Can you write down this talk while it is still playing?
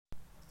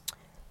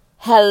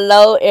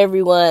Hello,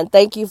 everyone.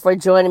 Thank you for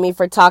joining me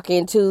for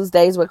Talking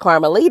Tuesdays with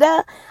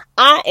Carmelita.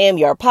 I am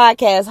your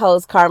podcast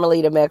host,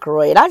 Carmelita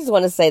McElroy, and I just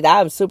want to say that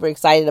I'm super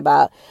excited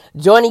about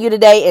joining you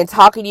today and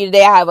talking to you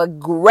today. I have a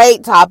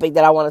great topic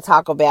that I want to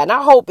talk about, and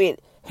I hope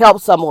it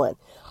helps someone.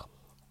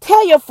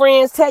 Tell your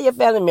friends, tell your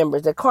family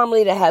members that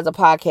Carmelita has a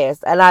podcast,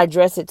 and I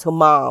address it to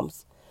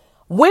moms.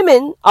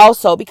 Women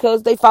also,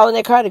 because they fall in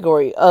that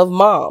category of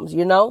moms,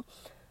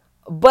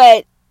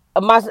 But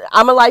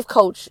I'm a life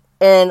coach,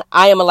 and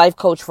I am a life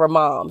coach for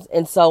moms.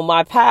 And so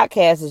my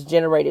podcast is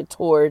generated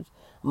towards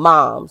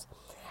moms.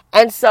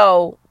 And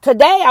so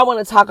today I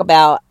want to talk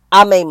about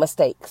I made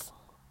mistakes.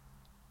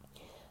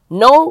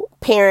 No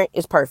parent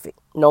is perfect.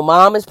 No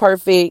mom is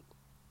perfect.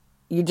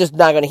 You're just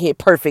not going to hit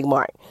perfect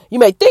mark. You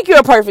may think you're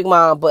a perfect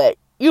mom, but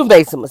you've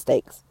made some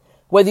mistakes,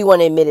 whether you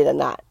want to admit it or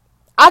not.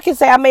 I can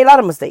say I made a lot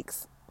of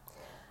mistakes.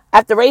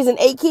 After raising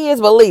 8 kids,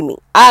 believe me,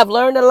 I've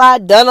learned a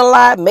lot, done a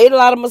lot, made a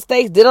lot of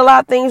mistakes, did a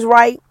lot of things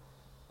right,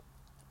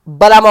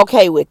 but I'm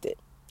okay with it.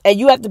 And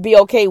you have to be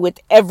okay with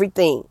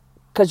everything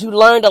because you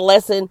learned a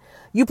lesson.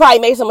 You probably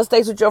made some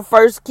mistakes with your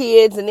first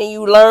kids, and then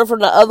you learn from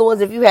the other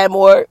ones if you had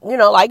more,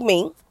 like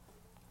me.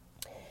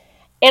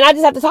 And I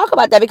just have to talk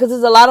about that because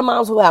there's a lot of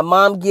moms who have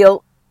mom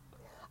guilt.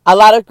 A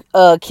lot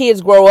of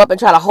kids grow up and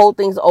try to hold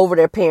things over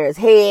their parents'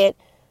 head.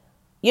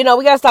 We got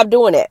to stop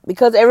doing that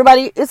because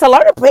parenting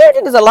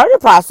is a learning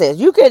process.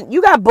 You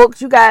got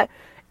books, you got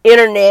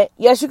internet.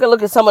 Yes, you can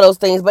look at some of those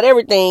things, but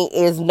everything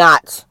is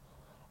not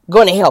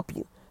going to help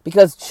you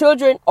because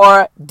children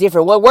are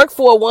different. What worked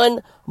for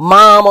one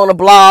mom on a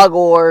blog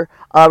or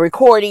a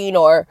recording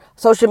or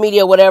social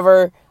media,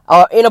 whatever,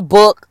 or in a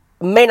book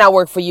may not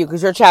work for you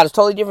because your child is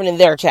totally different than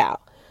their child.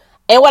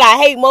 And what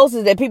I hate most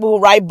is that people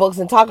who write books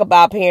and talk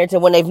about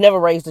parenting when they've never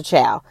raised a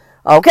child.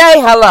 Okay,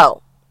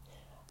 hello.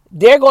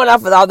 They're going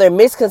off with all their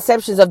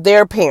misconceptions of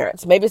their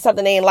parents. Maybe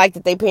something they didn't like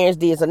that their parents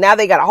did. So now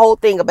they got a whole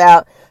thing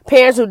about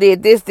parents who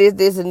did this, and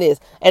this.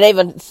 And they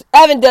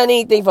haven't done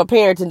anything for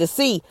parenting to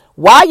see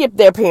why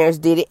their parents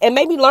did it. And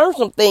maybe learn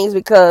some things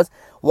because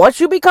once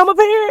you become a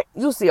parent,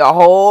 you'll see a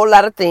whole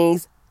lot of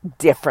things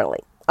differently.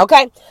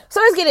 Okay? So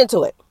let's get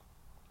into it.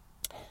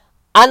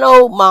 I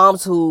know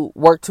moms who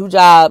work 2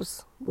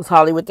 jobs, was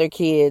hardly with their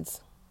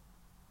kids.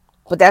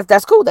 But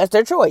that's cool. That's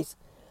their choice.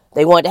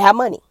 They wanted to have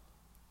money.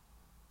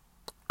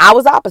 I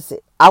was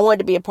opposite. I wanted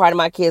to be a part of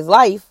my kid's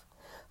life,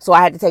 so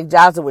I had to take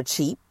jobs that were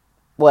cheap.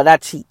 Well,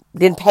 not cheap.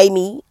 Didn't pay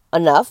me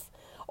enough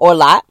or a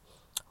lot,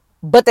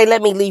 but they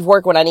let me leave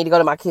work when I need to go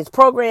to my kids'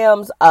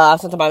 programs.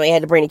 Sometimes I may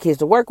have to bring the kids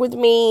to work with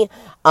me.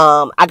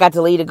 I got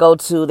to leave to go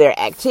to their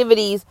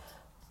activities.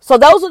 So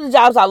those are the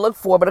jobs I look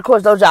for, but of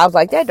course those jobs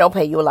like that don't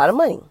pay you a lot of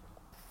money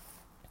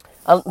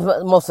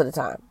most of the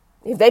time.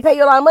 If they pay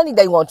you a lot of money,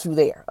 they want you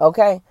there,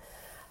 okay?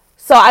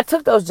 So I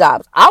took those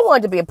jobs. I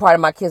wanted to be a part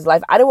of my kids'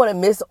 life. I didn't want to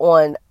miss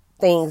on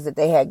things that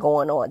they had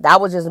going on.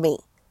 That was just me.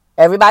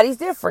 Everybody's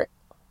different.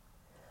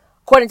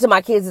 According to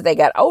my kids, as they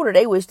got older,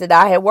 they wished that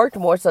I had worked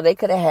more so they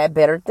could have had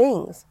better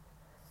things.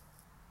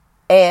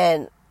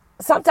 And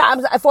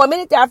sometimes, for a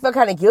minute there, I felt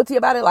kind of guilty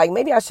about it. Like,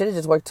 maybe I should have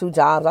just worked 2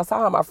 jobs. I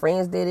saw how my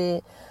friends did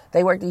it.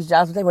 They worked these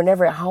jobs, but they were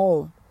never at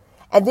home.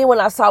 And then when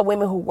I saw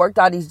women who worked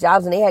all these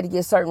jobs and they had to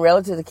get certain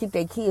relatives to keep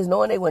their kids,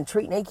 knowing they weren't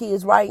treating their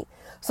kids right.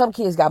 Some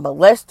kids got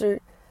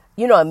molested.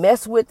 And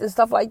mess with and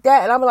stuff like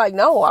that. And I'm like,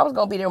 no, I was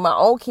going to be there with my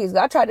own kids.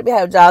 I tried to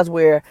have jobs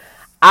where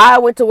I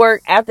went to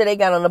work after they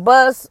got on the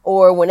bus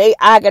or when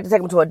I got to take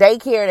them to a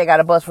daycare. They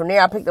got a bus from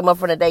there. I picked them up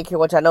from the daycare,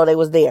 which I know they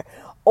was there.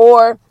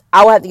 Or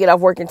I would have to get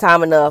off work in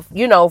time enough,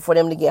 for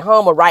them to get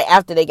home or right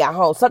after they got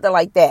home, something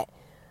like that.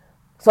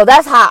 So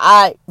that's how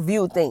I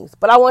view things.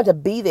 But I wanted to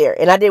be there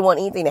and I didn't want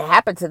anything to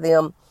happen to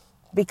them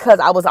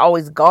because I was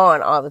always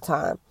gone all the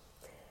time.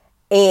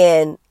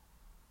 And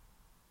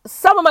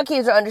some of my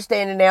kids are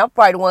understanding now.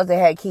 Probably the ones that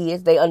had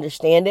kids, they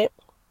understand it.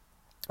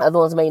 Other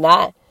ones may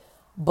not.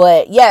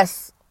 But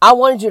yes, I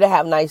wanted you to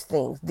have nice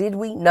things. Did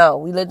we? No.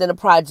 We lived in the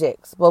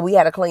projects, but we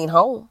had a clean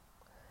home.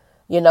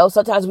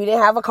 Sometimes we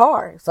didn't have a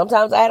car.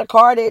 Sometimes I had a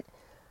car that,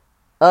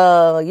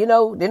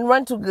 didn't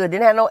run too good.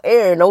 Didn't have no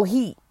air, no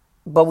heat.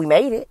 But we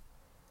made it.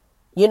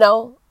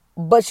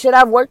 But should I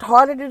have worked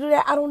harder to do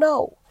that? I don't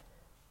know.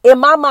 In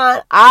my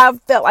mind, I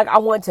felt like I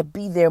wanted to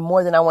be there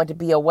more than I wanted to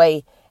be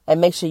away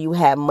and make sure you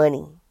have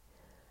money.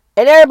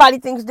 And everybody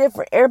thinks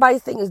different.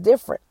 Everybody's thing is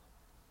different.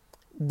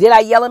 Did I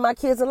yell at my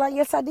kids a lot?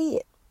 Yes, I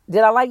did.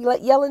 Did I like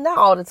yelling? Not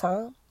all the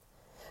time.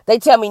 They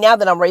tell me now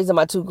that I'm raising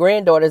my 2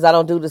 granddaughters, I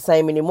don't do the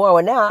same anymore.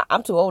 Well, now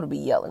I'm too old to be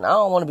yelling. I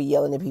don't want to be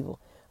yelling at people.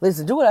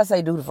 Listen, do what I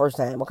say do the first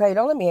time, okay?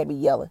 Don't let me be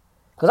yelling.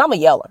 Because I'm a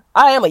yeller.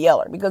 I am a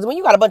yeller. Because when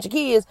you got a bunch of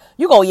kids,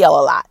 you're going to yell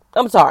a lot.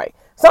 I'm sorry.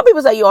 Some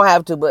people say you don't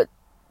have to, but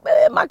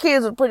my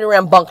kids are pretty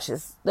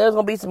rambunctious. There's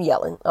going to be some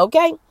yelling,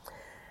 okay?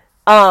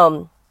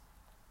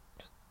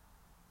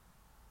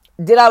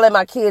 Did I let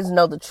my kids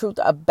know the truth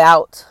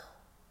about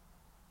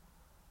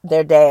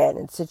their dad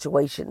and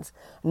situations?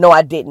 No,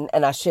 I didn't,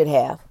 and I should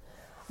have.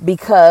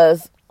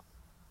 Because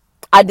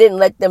I didn't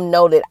let them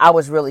know that I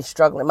was really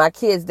struggling. My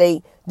kids,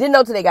 they didn't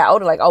know till they got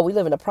older, like, oh, we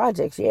live in the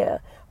projects, yeah.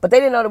 But they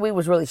didn't know that we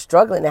was really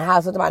struggling in the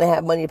house. Sometimes they didn't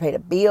have money to pay the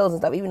bills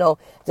and stuff. Even though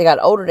they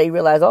got older, they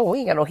realized, oh, we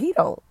ain't got no heat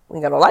on. We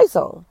ain't got no lights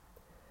on.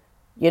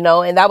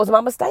 And that was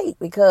my mistake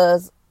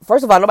because,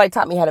 first of all, nobody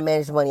taught me how to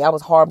manage money. I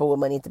was horrible with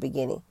money at the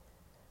beginning.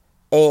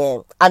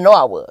 And I know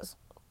I was.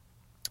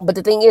 But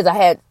the thing is, I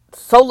had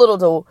so little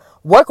to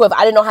work with.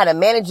 I didn't know how to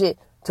manage it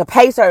to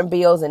pay certain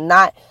bills and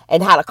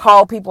how to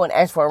call people and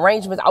ask for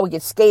arrangements. I would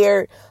get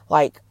scared.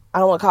 Like, I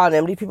don't want to call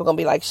them. These people going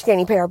to be like, she can't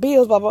even pay her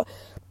bills, blah, blah.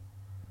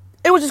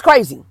 It was just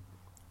crazy.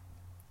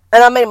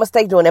 And I made a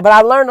mistake doing that. But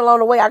I learned along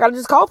the way, I got to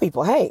just call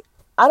people. Hey,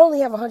 I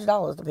only have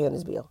 $100 to pay on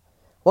this bill.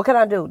 What can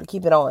I do to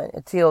keep it on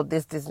until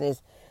this, and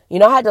this?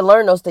 I had to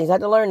learn those things. I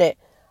had to learn that.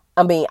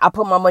 I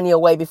put my money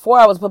away. Before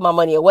I was putting my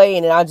money away,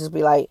 and then I'd just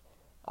be like,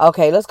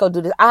 okay, let's go do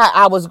this.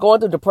 I was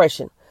going through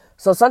depression.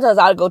 So sometimes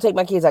I'd go take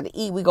my kids out to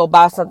eat. We go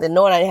buy something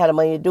knowing I didn't have the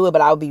money to do it,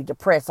 but I would be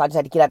depressed. So I just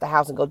had to get out the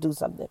house and go do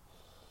something.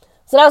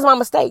 So that was my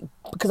mistake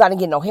because I didn't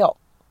get no help.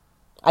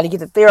 I didn't get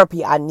the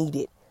therapy I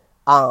needed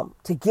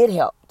to get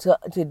help,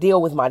 to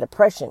deal with my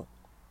depression.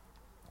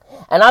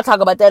 And I'll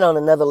talk about that on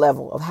another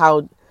level of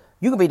how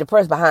you can be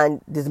depressed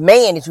behind this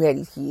man that you had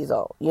these kids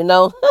on,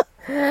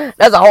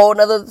 That's a whole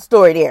nother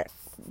story there.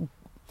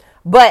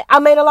 But I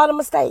made a lot of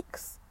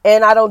mistakes.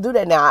 And I don't do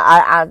that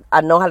now.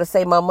 I know how to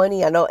save my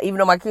money. I know, even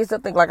though my kids still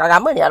think like I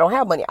got money, I don't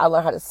have money. I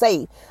learned how to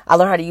save. I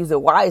learned how to use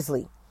it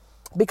wisely.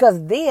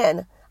 Because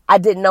then I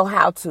didn't know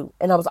how to.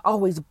 And I was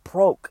always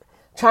broke.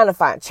 Trying to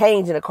find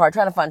change in the car.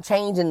 Trying to find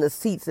change in the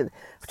seats. And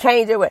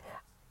change everywhere.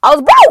 I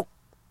was broke.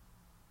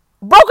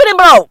 Broken and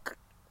broke.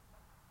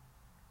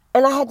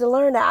 And I had to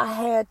learn that I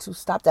had to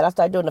stop that. I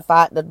started doing the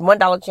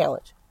 $1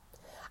 challenge.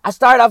 I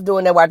started off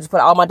doing that where I just put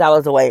all my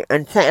dollars away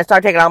and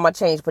started taking all my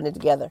change, putting it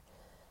together.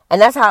 And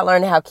that's how I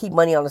learned how to keep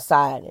money on the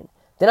side. And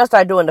then I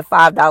started doing the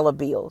 $5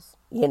 bills,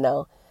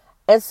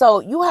 And so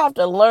you have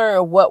to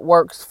learn what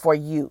works for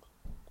you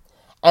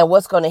and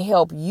what's going to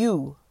help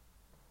you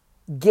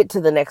get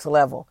to the next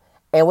level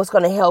and what's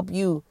going to help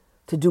you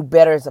to do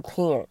better as a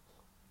parent.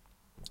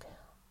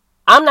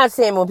 I'm not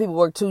saying when people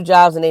work 2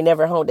 jobs and they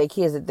never home their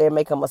kids that they're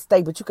making a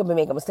mistake, but you could be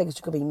making a mistake because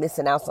you could be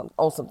missing out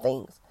on some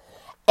things.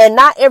 And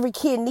not every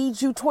kid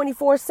needs you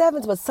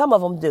 24/7, but some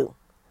of them do.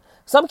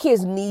 Some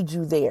kids need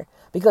you there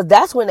because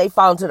that's when they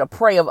fall into the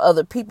prey of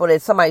other people,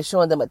 that somebody's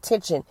showing them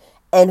attention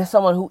and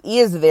someone who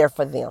is there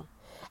for them.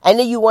 And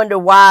then you wonder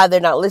why they're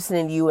not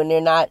listening to you and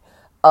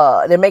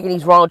they're making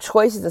these wrong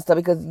choices and stuff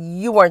because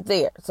you weren't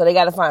there. So they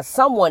got to find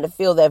someone to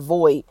fill that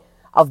void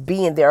of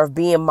being there, of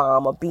being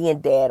mom or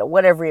being dad or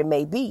whatever it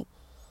may be.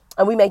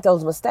 And we make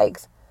those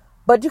mistakes.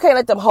 But you can't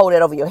let them hold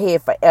it over your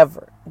head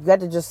forever. You got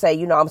to just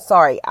say, I'm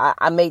sorry.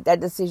 I made that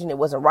decision. It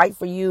wasn't right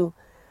for you.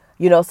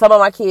 Some of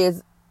my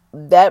kids,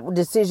 that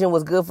decision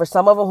was good for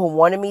some of them who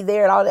wanted me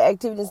there at all the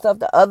activities and stuff.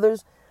 The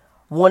others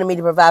wanted me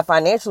to provide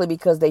financially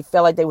because they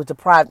felt like they were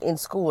deprived in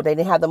school. They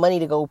didn't have the money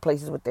to go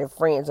places with their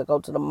friends or go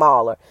to the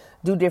mall or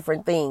do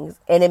different things.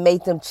 And it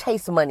made them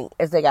chase money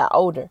as they got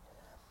older.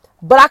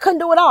 But I couldn't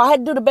do it all. I had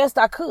to do the best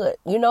I could.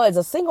 As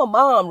a single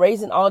mom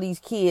raising all these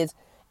kids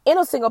in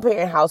a single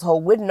parent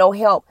household with no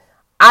help,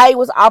 I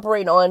was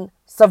operating on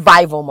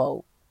survival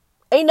mode.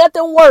 Ain't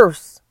nothing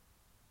worse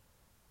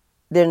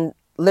than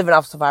living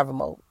off survival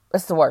mode.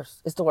 It's the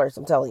worst. It's the worst,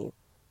 I'm telling you.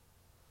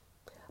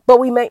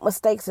 But we make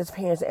mistakes as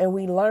parents and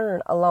we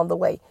learn along the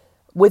way.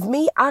 With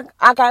me, I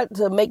got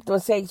to make the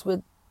mistakes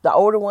with the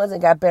older ones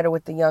and got better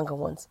with the younger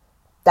ones.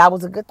 That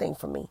was a good thing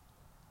for me.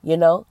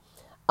 I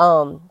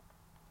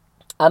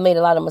made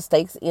a lot of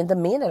mistakes in the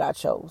men that I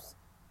chose.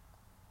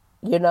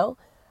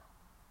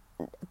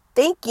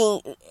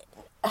 Thinking,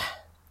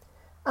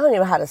 I don't even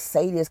know how to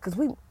say this because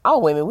a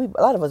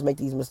lot of us make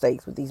these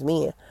mistakes with these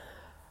men.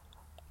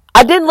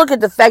 I didn't look at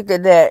the fact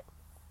that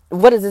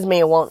what does this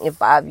man want in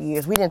 5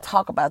 years? We didn't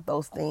talk about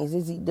those things.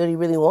 Does he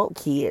really want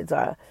kids?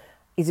 Or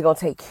is he going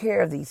to take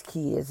care of these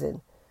kids?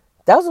 And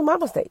those were my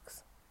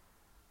mistakes.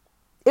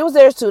 It was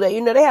theirs too. That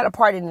they had a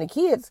part in the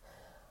kids.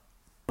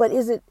 But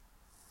it's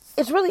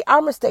really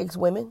our mistakes,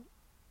 women,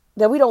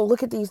 that we don't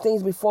look at these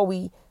things before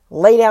we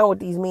lay down with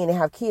these men and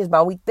have kids.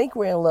 But we think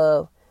we're in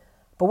love.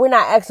 But we're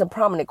not asking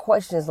prominent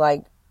questions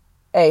like,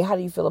 hey, how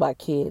do you feel about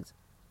kids?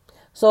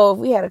 So if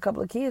we had a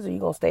couple of kids, are you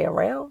going to stay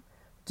around?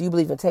 Do you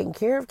believe in taking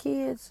care of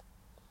kids?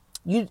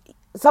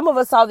 Some of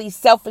us saw these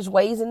selfish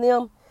ways in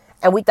them,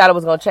 and we thought it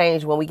was going to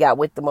change when we got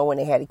with them or when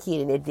they had a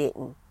kid, and it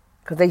didn't.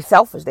 Because they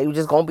selfish. They were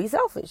just going to be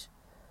selfish.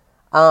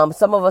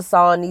 Some of us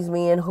saw in these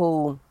men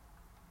who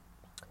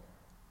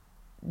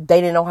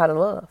they didn't know how to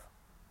love.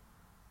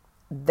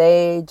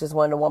 They just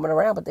wanted a woman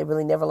around, but they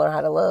really never learned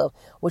how to love,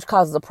 which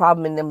causes a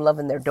problem in them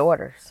loving their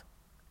daughters.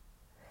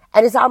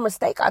 And it's our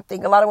mistake, I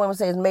think. A lot of women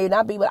say it may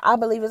not be, but I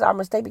believe it's our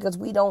mistake because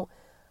we don't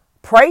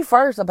pray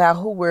first about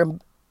who we're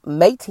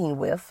mating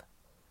with,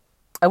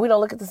 and we don't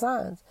look at the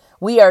signs.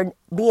 We are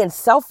being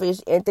selfish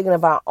and thinking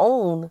of our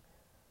own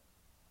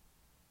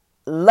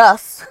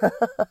lust,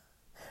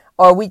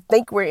 or we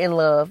think we're in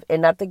love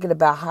and not thinking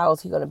about how is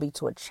he going to be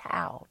to a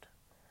child.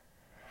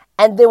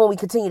 And then when we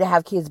continue to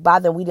have kids by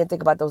them, we didn't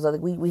think about those other,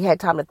 we had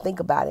time to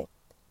think about it.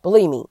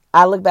 Believe me,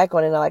 I look back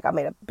on it and I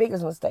made a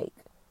biggest mistake.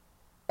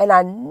 And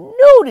I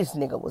knew this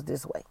nigga was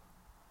this way.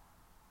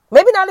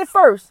 Maybe not at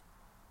first,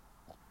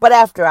 but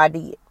after I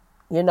did,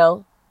 you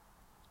know.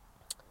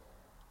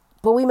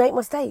 But we make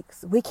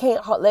mistakes. We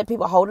can't let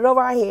people hold it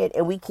over our head,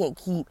 and we can't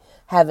keep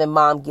having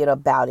mom get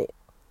about it.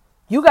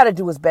 You got to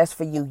do what's best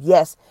for you.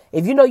 Yes,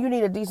 if you know you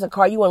need a decent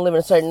car, you want to live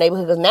in a certain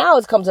neighborhood. Because now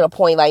it's come to the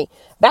point, like,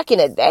 back in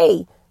the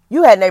day,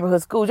 you had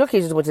neighborhood schools. Your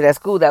kids just went to that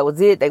school. That was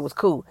it. They was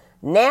cool.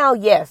 Now,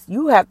 yes,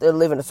 you have to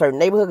live in a certain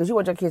neighborhood because you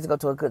want your kids to go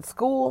to a good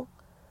school.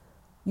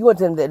 You want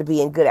them to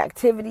be in good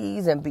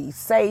activities and be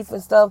safe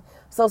and stuff.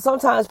 So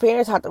sometimes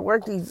parents have to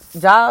work these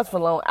jobs for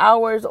long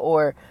hours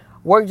or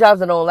work jobs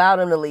that don't allow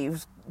them to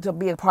leave to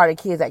be a part of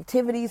kids'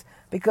 activities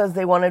because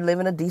they want to live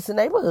in a decent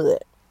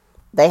neighborhood.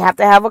 They have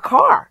to have a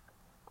car.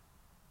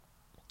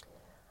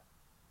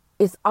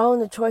 It's all in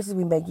the choices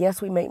we make.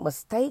 Yes, we make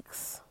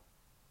mistakes,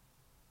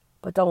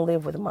 but don't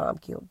live with mom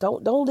guilt.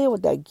 Don't live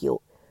with that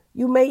guilt.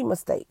 You made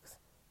mistakes.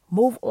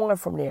 Move on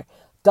from there.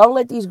 Don't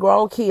let these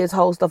grown kids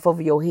hold stuff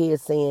over your head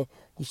saying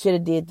you should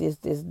have did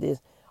this,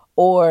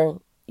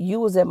 or you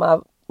was at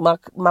my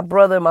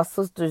brother and my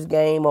sister's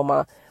game or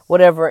my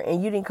whatever,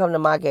 and you didn't come to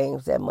my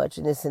games that much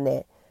and this and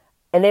that.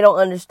 And they don't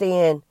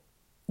understand,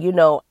 you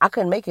know, I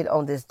couldn't make it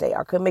on this day.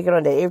 I couldn't make it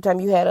on that. Every time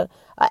you had a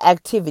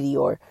activity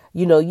or,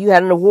 you know, you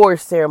had an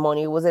awards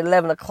ceremony, it was at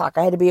 11 o'clock.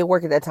 I had to be at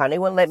work at that time. They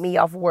wouldn't let me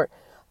off of work.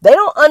 They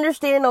don't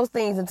understand those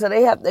things until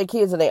they have their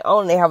kids on their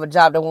own and they have a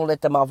job that won't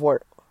let them off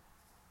work.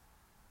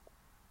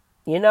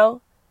 You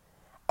know?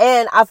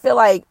 And I feel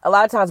like a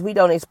lot of times we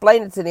don't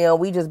explain it to them.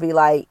 We just be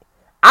like,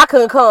 I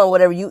couldn't come,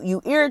 whatever.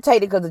 You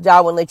irritated because the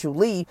job wouldn't let you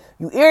leave.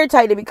 You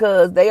irritated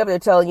because they up there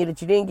telling you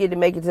that you didn't get to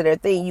make it to their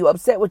thing. You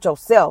upset with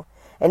yourself.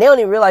 And they don't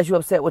even realize you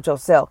upset with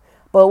yourself.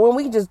 But when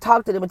we just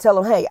talk to them and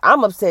tell them, hey,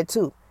 I'm upset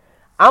too.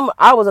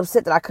 I was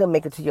upset that I couldn't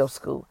make it to your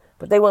school.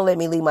 But they wouldn't let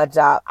me leave my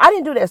job. I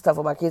didn't do that stuff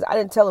with my kids. I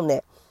didn't tell them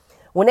that.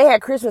 When they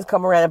had Christmas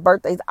come around and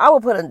birthdays, I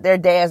would put their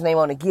dad's name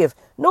on a gift,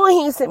 knowing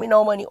he ain't sent me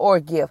no money or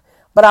a gift.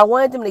 But I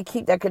wanted them to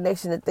keep that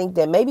connection and think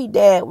that maybe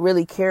dad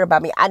really cared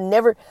about me. I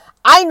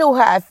knew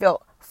how I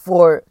felt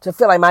to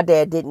feel like my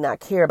dad did not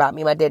care about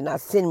me. My dad did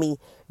not send me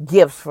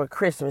gifts for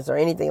Christmas or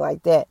anything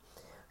like that.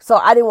 So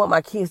I didn't want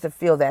my kids to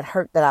feel that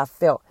hurt that I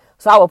felt.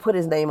 So I would put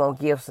his name on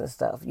gifts and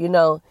stuff, you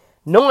know,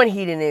 knowing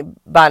he didn't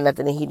buy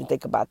nothing and he didn't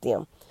think about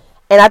them.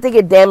 And I think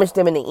it damaged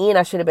them in the end.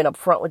 I should have been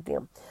upfront with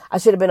them. I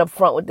should have been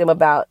upfront with them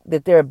about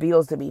that there are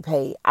bills to be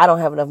paid. I don't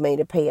have enough money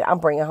to pay it. I'm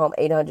bringing home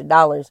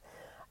 $800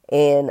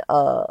 and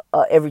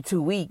every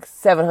 2 weeks,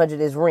 $700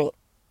 is rent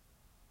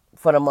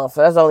for the month.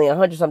 So that's only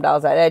 $100 some out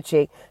of that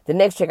check. The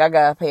next check I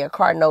gotta pay a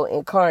car note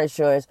and car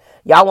insurance.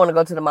 Y'all want to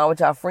go to the mall with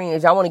y'all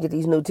friends. Y'all want to get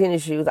these new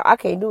tennis shoes. I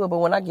can't do it, but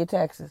when I get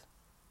taxes.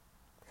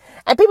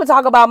 And people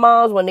talk about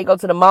moms when they go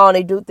to the mall and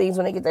they do things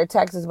when they get their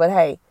taxes. But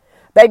hey,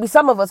 baby,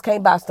 some of us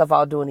can't buy stuff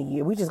all during the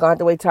year. We just gonna have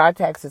to wait till our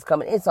taxes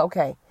come in. It's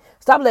okay.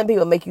 Stop letting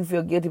people make you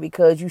feel guilty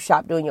because you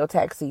shop during your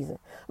tax season.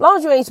 As long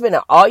as you ain't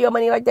spending all your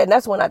money like that, and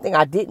that's one thing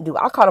I didn't do.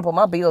 I caught up on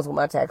my bills with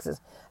my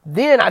taxes.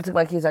 Then I took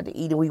my kids out to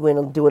eat and we went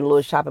and doing a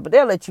little shopping. But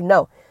they'll let you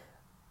know.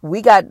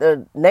 We got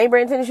the name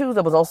brand tennis shoes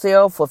that was on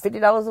sale for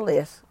 $50 or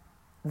less.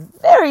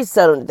 Very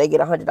seldom that they get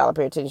a $100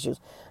 pair of tennis shoes.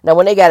 Now,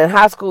 when they got in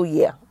high school,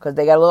 yeah, because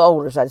they got a little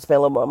older, so I had to spend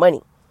a little more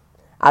money.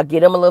 I'll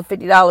get them a little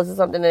 $50 or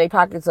something in their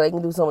pocket so they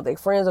can do something with their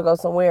friends or go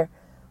somewhere.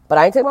 But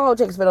I ain't take my whole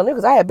check and spend on them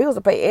because I had bills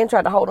to pay and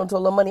tried to hold on to a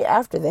little money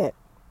after that.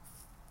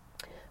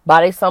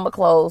 Buy their summer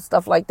clothes,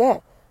 stuff like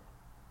that.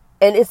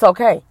 And it's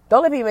okay.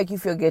 Don't let people make you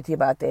feel guilty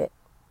about that.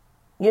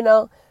 You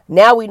know,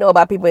 now we know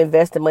about people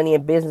investing money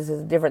in businesses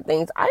and different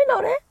things. I didn't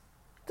know that.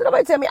 Did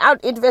nobody tell me I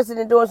invested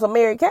in doing some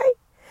Mary Kay?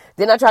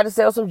 Then I tried to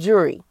sell some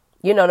jewelry,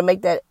 you know, to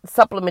make that,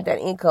 supplement that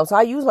income. So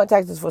I use my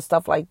taxes for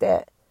stuff like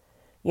that,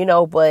 you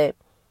know, but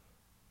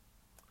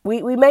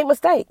we make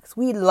mistakes.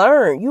 We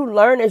learn. You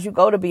learn as you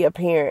go to be a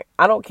parent.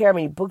 I don't care how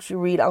many books you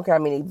read. I don't care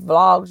how many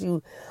vlogs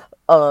you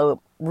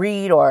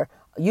read or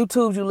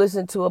YouTube you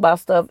listen to about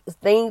stuff.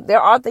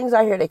 There are things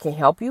out here that can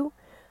help you.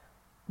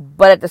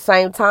 But at the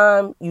same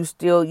time,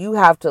 you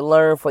have to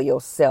learn for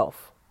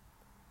yourself.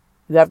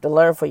 You have to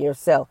learn for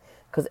yourself.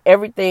 Because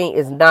everything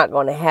is not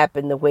going to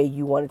happen the way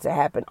you want it to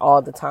happen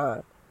all the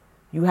time.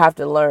 You have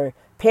to learn.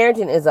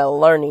 Parenting is a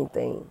learning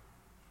thing.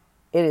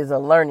 It is a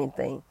learning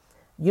thing.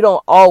 You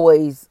don't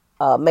always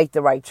make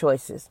the right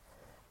choices.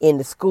 In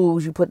the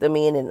schools you put them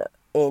in,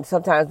 and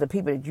sometimes the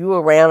people that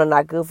you're around are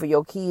not good for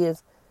your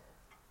kids.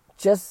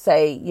 Just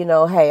say, you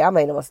know, hey, I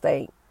made a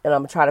mistake. And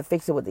I'm going to try to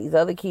fix it with these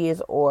other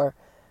kids. Or,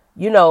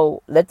 you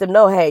know, let them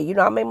know, hey, you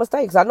know, I made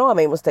mistakes. I know I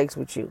made mistakes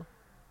with you.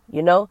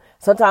 You know,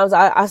 sometimes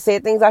I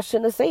said things I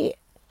shouldn't have said.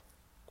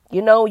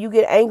 You know, you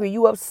get angry,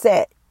 you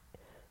upset.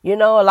 You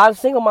know, a lot of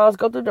single moms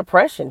go through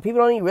depression.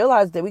 People don't even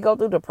realize that we go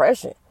through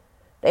depression.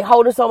 They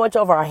holding so much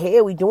over our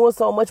head. We doing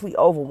so much. We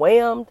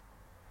overwhelmed.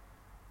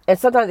 And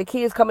sometimes the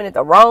kids come in at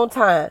the wrong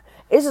time.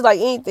 It's just like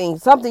anything.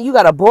 Something, you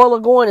got a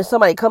boiler going and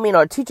somebody come in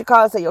or a teacher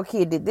call and say your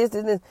kid did this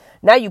and this.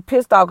 Now you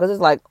pissed off because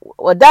it's like,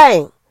 well,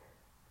 dang.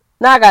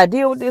 Now I got to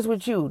deal with this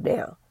with you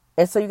now.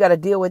 And so you got to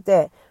deal with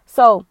that.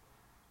 So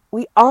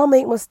we all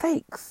make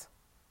mistakes.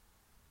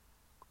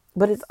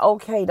 But it's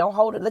okay. Don't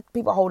hold it. Let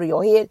people hold it in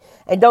your head.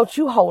 And don't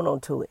you hold on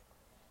to it.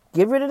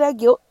 Get rid of that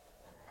guilt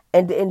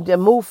and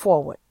move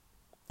forward.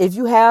 If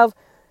you have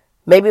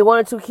maybe one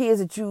or two kids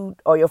that you,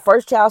 or your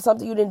first child,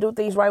 something you didn't do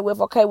things right with,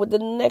 okay, with the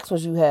next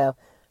ones you have,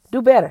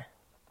 do better.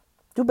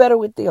 Do better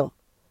with them.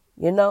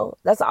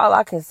 That's all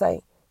I can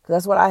say. Because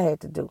that's what I had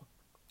to do.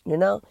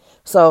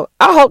 So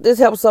I hope this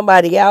helps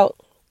somebody out.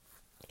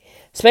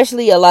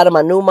 Especially a lot of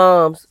my new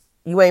moms.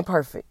 You ain't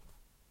perfect.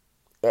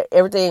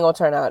 Everything ain't going to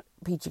turn out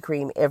peachy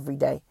cream every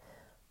day.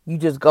 You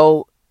just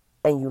go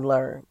and you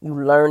learn. You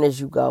learn as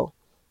you go.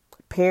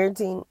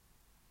 Parenting,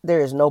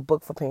 there is no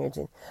book for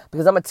parenting.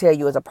 Because I'm going to tell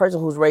you, as a person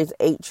who's raised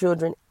 8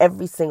 children,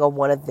 every single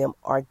one of them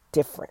are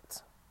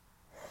different.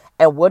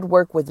 And what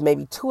worked with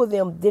maybe 2 of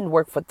them didn't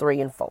work for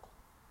 3 and 4.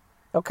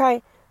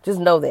 Okay? Just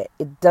know that.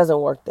 It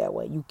doesn't work that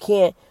way. You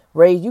can't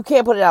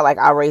put it out like,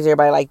 I raise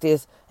everybody like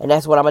this, and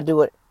that's what I'm going to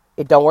do.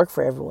 It don't work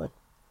for everyone.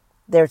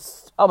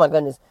 Oh my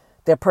goodness,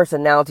 their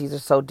personalities are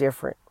so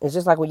different. It's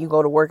just like when you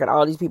go to work and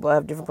all these people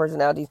have different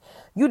personalities.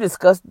 You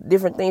discuss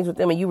different things with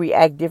them and you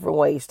react different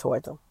ways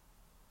towards them.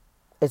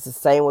 It's the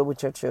same way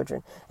with your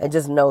children. And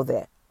just know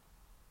that.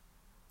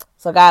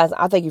 So guys,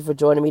 I thank you for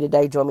joining me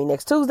today. Join me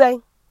next Tuesday.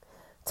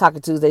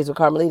 Talking Tuesdays with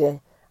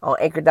Carmelita on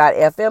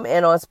Anchor.fm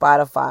and on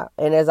Spotify.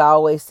 And as I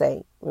always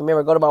say,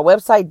 remember, go to my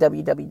website,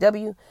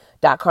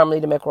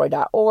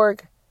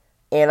 www.carmelitamcroy.org.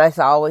 And as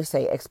I always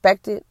say,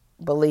 expect it,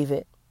 believe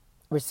it,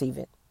 receive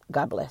it.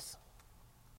 God bless.